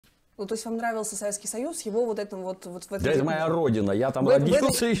Ну, то есть вам нравился Советский Союз, его вот этим вот в этом... Да, это моя родина. Я там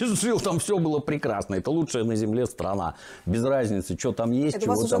родился и жил, там все было прекрасно. Это лучшая на земле страна. Без разницы, что там есть, это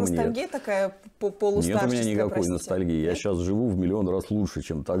чего там нет. Это у вас уже ностальгия такая полустарческая? Нет у меня никакой простите. ностальгии. Нет? Я сейчас живу в миллион раз лучше,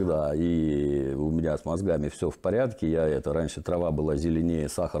 чем тогда. И у меня с мозгами все в порядке. Раньше трава была зеленее,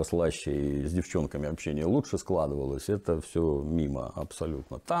 сахар слаще, и с девчонками общение лучше складывалось. Это все мимо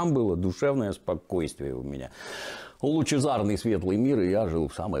абсолютно. Там было душевное спокойствие у меня. Лучезарный светлый мир, и я жил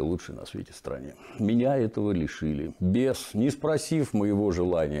в самой лучшей на свете стране. Меня этого лишили. Не спросив моего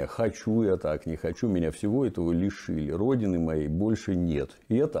желания, хочу я так, не хочу, меня всего этого лишили. Родины моей больше нет.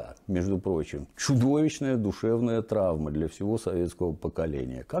 И это, между прочим, чудовищная душевная травма для всего советского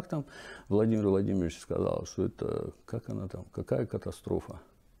поколения. Как там Владимир Владимирович сказал, что это, как она там, какая катастрофа?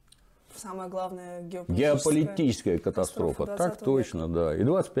 Самая главная геополитическая катастрофа. Так точно, века. да. И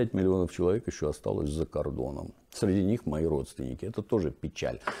 25 миллионов человек еще осталось за кордоном. Среди них мои родственники. Это тоже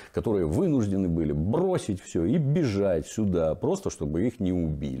печаль. Которые вынуждены были бросить все и бежать сюда, просто чтобы их не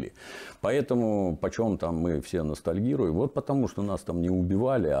убили. Поэтому, почем там мы все ностальгируем, вот потому что нас там не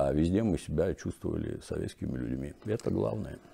убивали, а везде мы себя чувствовали советскими людьми. Это главное.